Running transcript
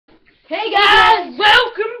Hey guys,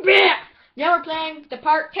 welcome back! Now we're playing the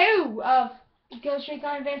part 2 of Ghost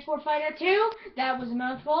Recon Advanced Warfighter 2. That was a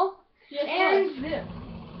mouthful. Yes, and this.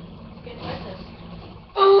 Okay, like this.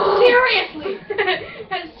 Oh, seriously!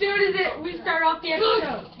 As soon as we start off the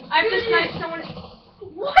episode, I've just sniped someone.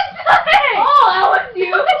 What the heck? Oh, that was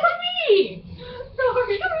you! That was me!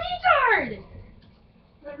 Sorry. You retard!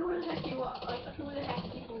 I don't know who the heck you are. Like, who the heck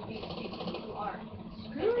people are.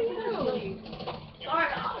 Screw you.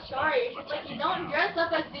 Sorry. It's just like you don't dress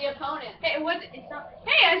up as the opponent. Hey, it's not.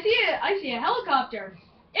 Hey, I see a helicopter.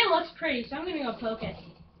 It looks pretty, so I'm gonna go poke it.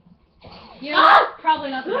 You know, probably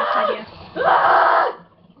not the best idea.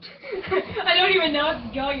 I don't even know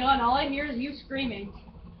what's going on. All I hear is you screaming.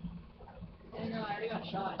 I know, I already got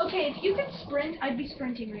shot. Okay, if you could sprint, I'd be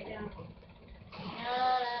sprinting right now.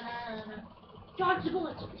 Dodge the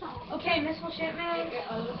bullets. Okay, missile shipment.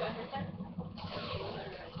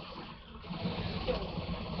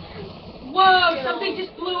 Whoa, something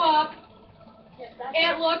just blew up.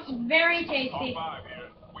 It looks very tasty. All 5 here.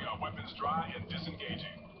 We are weapons dry and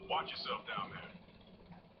disengaging. Watch yourself down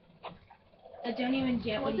there. I don't even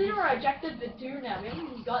get what What's in our objective to do now? We haven't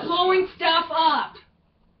even got blowing stuff up.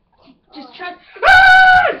 Just trust.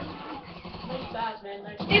 Nice fast, man.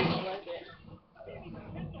 Nice. I like it.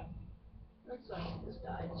 Looks like this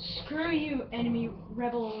died. Screw you, enemy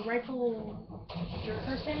rebel rifle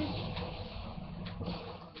person.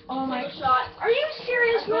 Oh my shot. Are you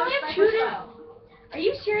serious? We only have 2 style. Are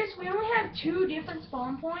you serious? We only have 2 different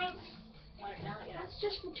spawn points? Right now, yeah. That's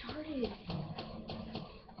just retarded.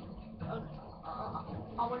 I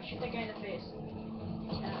want to shoot that guy in the face.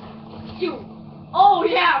 You. Oh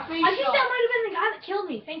yeah, face I think shot. that might have been the guy that killed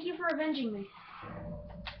me. Thank you for avenging me.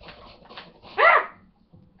 Ah!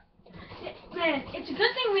 Man, it's a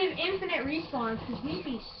good thing we have infinite respawns, because we'd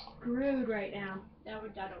be screwed right now. Now we're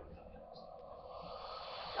dead over.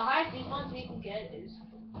 The highest respawns we can get is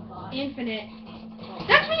 5. Infinite.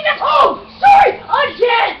 That's me! That's oh! Sorry!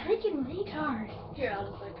 Again! Freaking retard. Here, I'll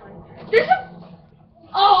just like 20. There's a...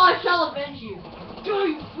 Oh, I shall avenge you!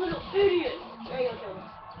 You little idiot! There you go, kill him.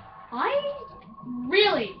 I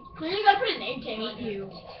really Clearly gotta put a name tag on hate you.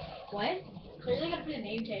 What? Clearly gotta put a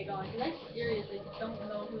name tag on, because I seriously don't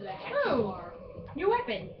know who the heck Oh. you are. New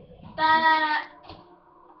weapon.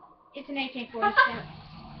 It's an AK-47.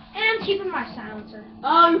 And I'm keeping my silencer.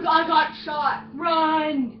 Oh, I got shot!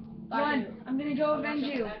 Run! I Run! knew. I'm gonna go I'm avenge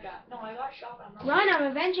not you. that guy. No, I got shot, but I'm not. Run!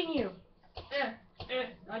 I'm avenging you.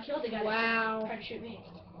 I killed the guy Wow. that tried to shoot me.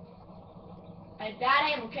 I had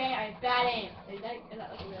bad aim, okay? I had bad aim. Is that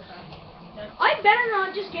like a real time? I better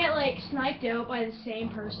not just get like sniped out by the same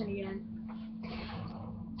person again.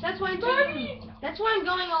 That's why I'm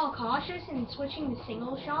going all cautious and switching to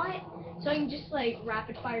single shot, so I can just like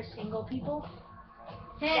rapid fire single people.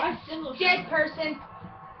 Hit Why single dead shot? person.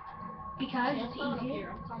 Because I'm it's coming up easier.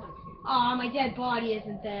 here. I'm coming up here. Aw, my dead body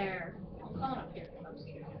isn't there. I'm coming up here. I'm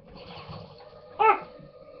scared. Oh!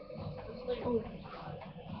 This is literally.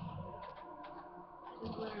 This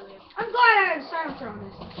is literally. I'm glad I have a silencer on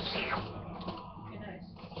this. Okay, nice.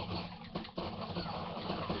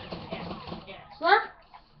 Yeah. Slurp!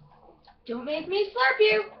 Don't make me slurp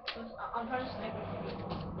you! I'm trying to snipe him.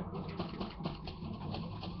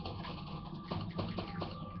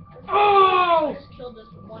 Oh! I just killed this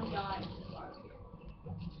one guy.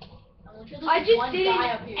 I just one did guy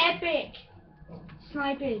an up here. epic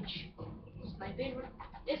snipage. Snipage?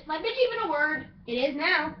 Is snipage even a word? It is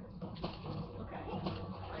now.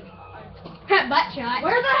 Okay. Butt shot.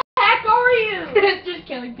 Where the heck are you? Just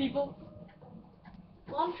killing people.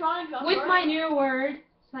 Well, I'm trying to. With my new word,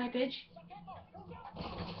 snipage.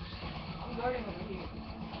 I'm guarding over here.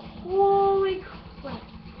 Holy crap.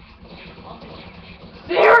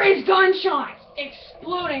 There is gunshots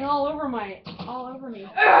exploding all over me.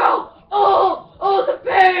 Ow! Oh, the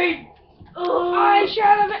pain! Oh. I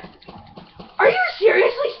shot him. Are you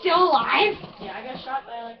seriously still alive? Yeah, I got shot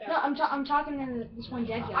by like a... No, I'm talking to this one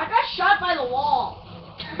dead I guy. got shot by the wall.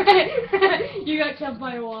 You got killed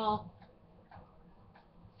by a wall.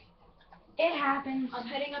 It happens. I'm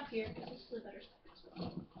heading up here because this is a better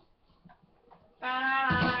spot.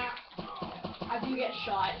 I do get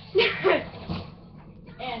shot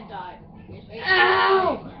and die.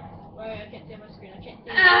 Ow! Wait, I can't see my screen. I can't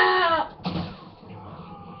see. Ow!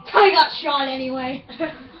 I got shot anyway.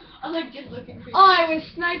 I'm like just looking for you. Oh, I was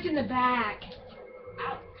sniped in the back.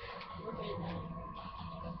 Ow.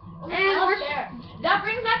 Okay. And we're there. That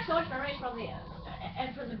brings back so much memories from the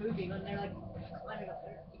and from the movie when they're like climbing up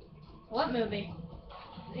there. What movie?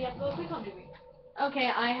 The recon movie. Okay,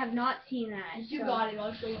 I have not seen that. You so. got it.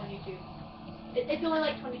 I'll show you on YouTube. It's only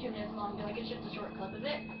like 22 minutes long, so like it's just a short clip of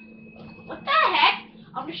it. What the heck?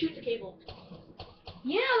 I'm gonna shoot the cable.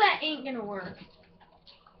 You know that ain't gonna work.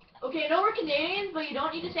 Okay, I know we're Canadians, but you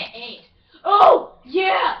don't need to say ain't. Oh,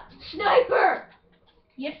 yeah! Sniper!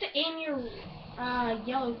 You have to aim your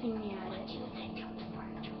yellow thingy at it.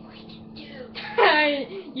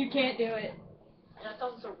 You can't do it. That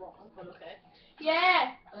sounds so wrong, but okay.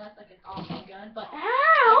 Yeah! Oh, that's like an awesome gun, but Ow!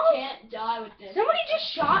 I can't die with this. Somebody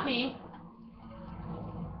just shot me.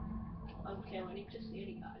 Okay, let me just see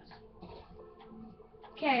any guys.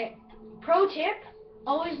 Okay, pro tip,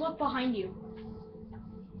 always look behind you.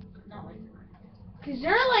 Not like Because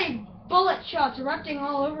there are like bullet shots erupting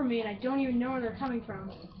all over me and I don't even know where they're coming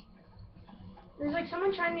from. There's like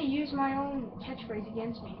someone trying to use my own catchphrase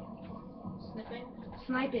against me. sniffing.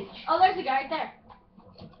 Snipage. Oh, there's a guy right there.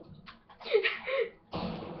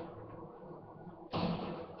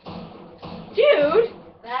 Dude!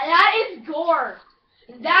 That is gore.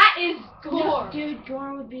 That is gore. No, dude,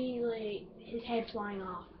 gore would be like his head flying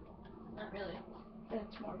off. Not really.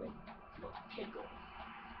 That's morbid. Kid gore.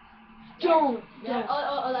 Don't! Yeah. Don't.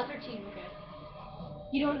 Oh, that's our team. Okay.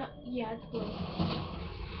 You don't know. Yeah, it's blue.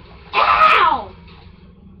 Ow!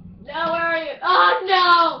 No, where are you? Oh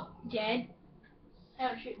no! Dead? Hey,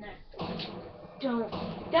 I'm shooting there. Don't.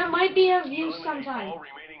 That might be of use Eliminate sometime. all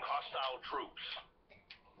remaining hostile troops.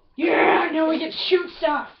 Yeah, now we get to shoot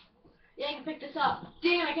stuff. Yeah, I can pick this up.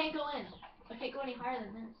 Damn, I can't go in. I can't go any higher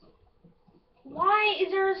than this. Why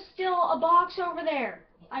is there still a box over there?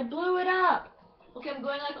 I blew it up. Okay, I'm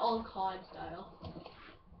going like all COD style.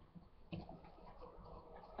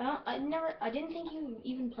 I didn't think you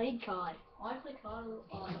even played COD. Oh, I play COD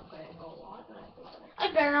a lot, but I play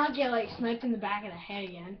I better not get like sniped in the back of the head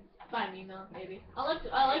again. Fine, me though, maybe. I like.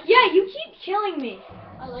 Yeah, you keep killing me.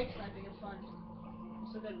 I like sniping. It's fun.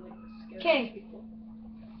 It's so good, like scary 'Kay. people.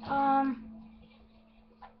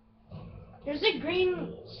 There's a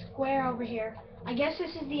green square over here. I guess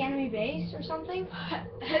this is the enemy base or something.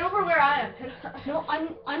 Head over where I am. No,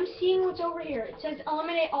 I'm seeing what's over here. It says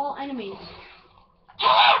eliminate all enemies.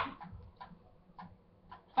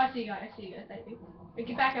 I see you guys. I see you guys. I see. We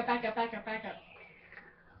can back up. Back up.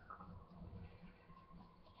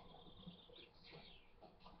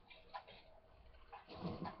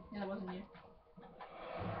 Yeah, that wasn't you.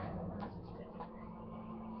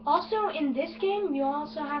 Also, in this game, you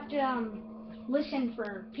also have to listen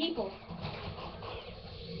for people.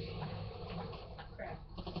 Crap.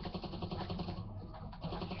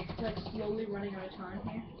 Like slowly running out of time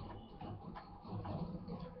here.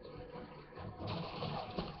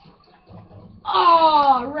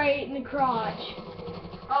 Oh, right in the crotch.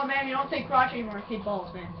 Oh man, you don't say crotch anymore. You say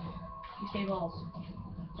balls, man. You say balls.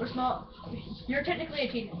 We're small. You're technically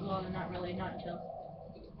a teen. Well, not really. Not until.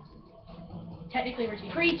 Technically, we're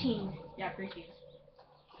teens. Preteen. Yeah, preteens.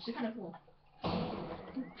 Which is kind of cool.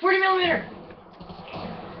 40mm.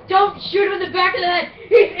 Don't shoot him in the back of the head.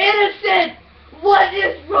 He's innocent. What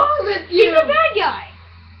is wrong with you? He's a bad guy.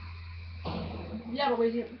 Yeah, but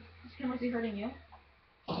was he hurting you?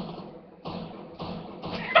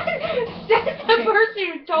 That's the person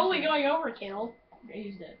who's totally going overkill. Okay,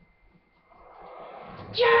 he's dead.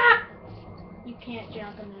 Jump! You can't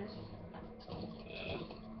jump in this.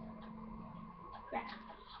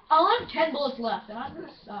 I'll have 10 bullets left, and I'm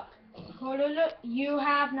gonna suck. You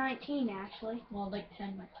have 19 actually. Well, like 10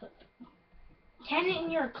 in my clip. 10 in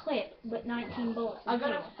your clip, but 19 bullets. I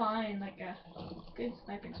gotta find like a good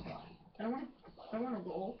sniping spot. I don't wanna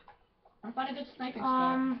roll. I wanna find a good sniping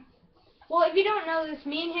spot. Well, if you don't know this,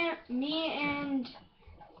 me and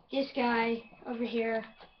this guy over here,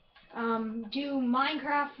 do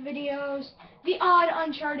Minecraft videos, the odd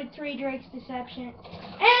Uncharted 3 Drake's Deception,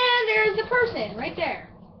 and there's the person right there.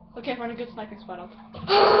 Okay, find a good sniping spot.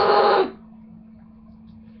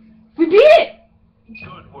 We beat it!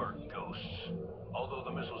 Good work, Ghosts. Although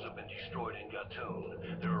the missiles have been destroyed in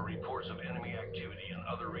Gatun, there are reports of enemy activity in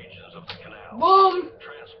other regions of the canal. Boom!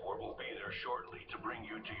 Transport will be there shortly to bring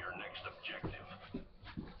you to your next objective.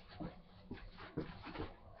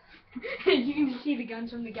 You can just see the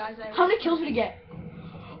guns from the guys I. How many kills did he get?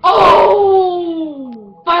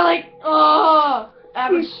 Oh! By like,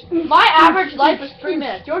 average. My average life is 3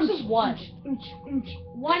 minutes. Yours is 1. 1.5.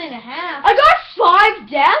 I got 5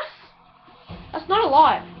 deaths? That's not a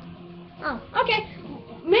lot. Oh, okay.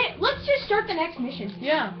 Let's just start the next mission.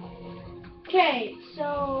 Yeah. Okay,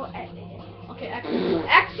 so Okay, exit.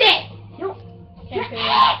 exit. No. Okay,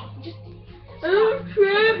 Just. okay,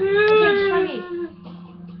 just find me.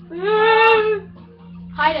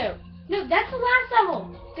 Hideout. No, that's the last level.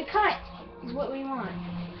 The cut is what we want.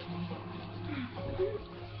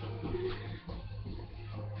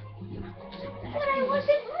 But I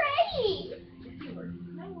wasn't ready.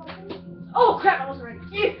 Oh crap, I wasn't ready.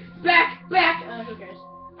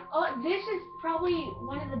 probably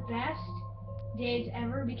one of the best days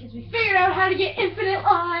ever because we figured out how to get infinite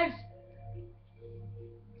lives.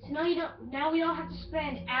 So now we don't have to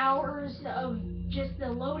spend hours of just the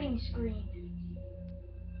loading screen.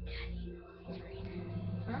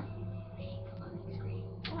 Huh?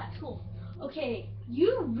 Oh, that's cool. Okay,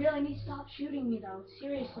 you really need to stop shooting me though.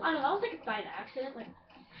 Seriously. I don't know, that was like by an accident, like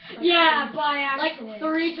Yeah, by accident. like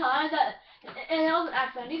 3 times, and that was an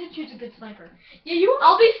accident. I need to choose a good sniper. Yeah,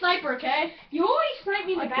 I'll be sniper, okay? You always snipe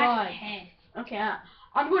me in the Oh, back God. of the head. Okay,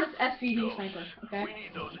 I'm going to SVD sniper, okay? We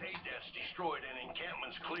need those ADETs destroyed and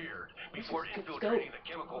encampments cleared before Let's go. infiltrating the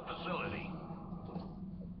chemical facility.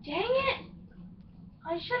 Dang it!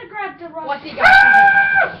 I should have grabbed the wrong. Oh, I see a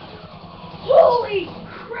guy. Holy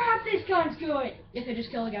crap! This gun's good. Yes, I just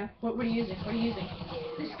killed a guy. What are you using? What are you using?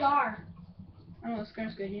 The scar. Oh, the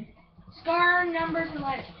scar's good, yeah. Scar, numbers, and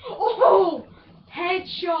letters. Oh!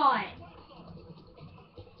 Headshot.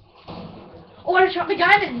 Oh, I shot the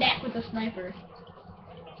guy in the neck with a sniper.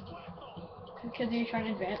 Because he was trying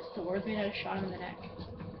to advance towards me, and I just shot him in the neck.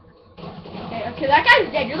 Okay, that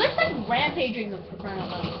guy's dead. You're like rampaging them for crying out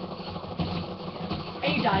loud.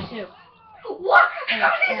 And you died too. What?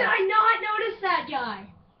 How did I not notice that guy?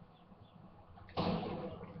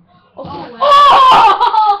 Oh! Oh!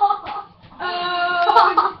 Oh!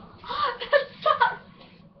 Oh! That sucks!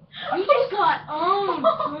 You just got owned,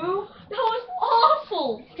 boo. That was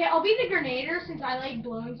awful! Okay, I'll be the grenader since I like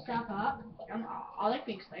blowing stuff up. I like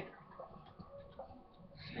being sniper.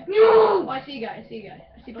 No! Oh, I see you guys. I see you guys.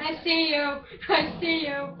 I see both I guys. see you. I see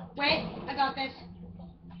you. Wait, I got this.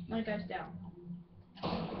 One guy's down.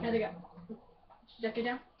 Another guy. Zephyr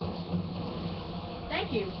down.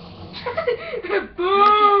 Thank you.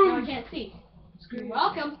 Boom! No, I can't see. You're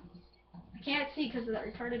welcome. I can't see because of that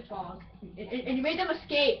retarded fog. And you made them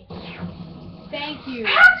escape. Thank you.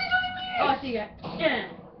 Oh, I see you guys.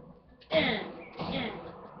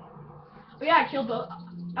 Oh yeah, I killed both.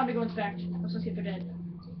 I'm gonna go inspect. Let's see if they're dead.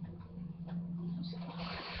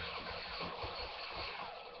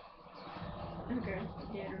 Okay,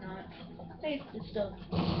 dead or not. I think it's still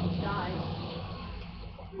died.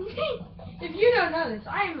 If you don't know this,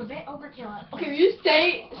 I am a bit overkill. Okay, will you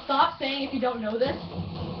stop saying if you don't know this?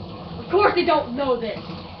 Of course they don't know this.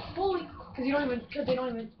 Holy, Because they don't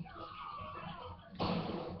even.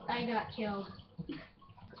 I got killed.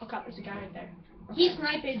 Oh crap, there's a guy right there. He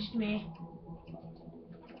snipaged me.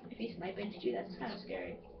 If he sniped you, that's kind of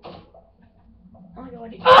scary. Oh my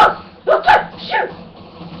god, shoot!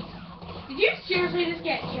 Did you seriously just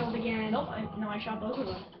get killed again? Nope, no, I shot both of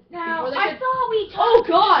them. No, Before they I could- thought we talked Oh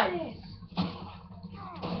god! about this.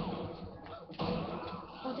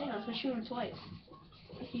 Oh dang, I was gonna shoot him twice.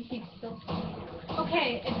 He still.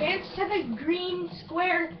 Okay, advance to the green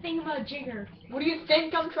square thingamajigger. What do you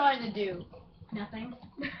think I'm trying to do? Nothing.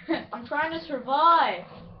 I'm trying to survive.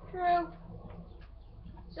 True.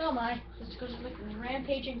 So am I. Just because like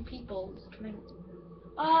rampaging people.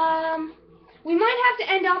 We might have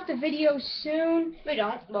to end off the video soon. We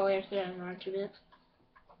don't. Well, we have to end around 2 minutes.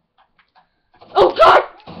 Oh god!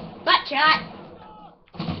 Butt shot.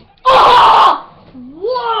 Oh!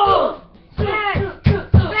 Whoa! Spaz!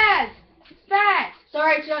 Spaz! Spaz!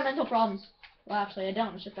 Sorry, I got mental problems. Well, actually, I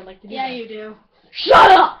don't. It's just I like to do Yeah, that. you do.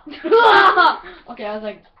 Shut up! Okay, I was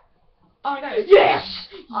like, oh my god. Yes!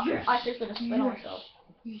 Yes! I just gonna spit on myself.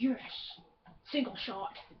 Yes. Single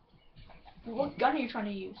shot. What gun are you trying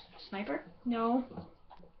to use? Sniper? No.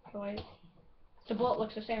 Wait. The bullet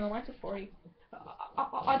looks the same. Mine's a 40.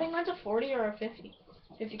 I think mine's a 40 or a 50.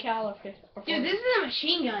 50 cal or 50. Or 40. Dude, this is a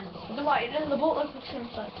machine gun. The bullet looks the same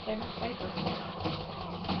size. Same sniper.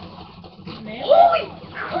 Man. Holy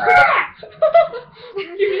crap!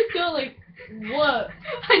 You just go like, what?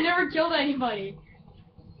 I never killed anybody.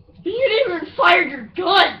 You didn't even fire your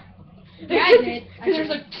gun! Yeah, I did. Because there's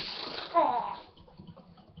like, Oh,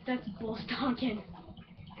 that's bull stonking.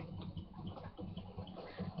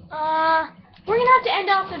 We're gonna have to end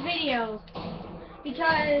off the video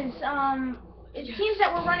because it seems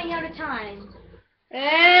that we're running out of time.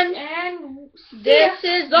 and And this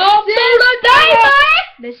is all for the day!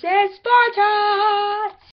 This is Sparta.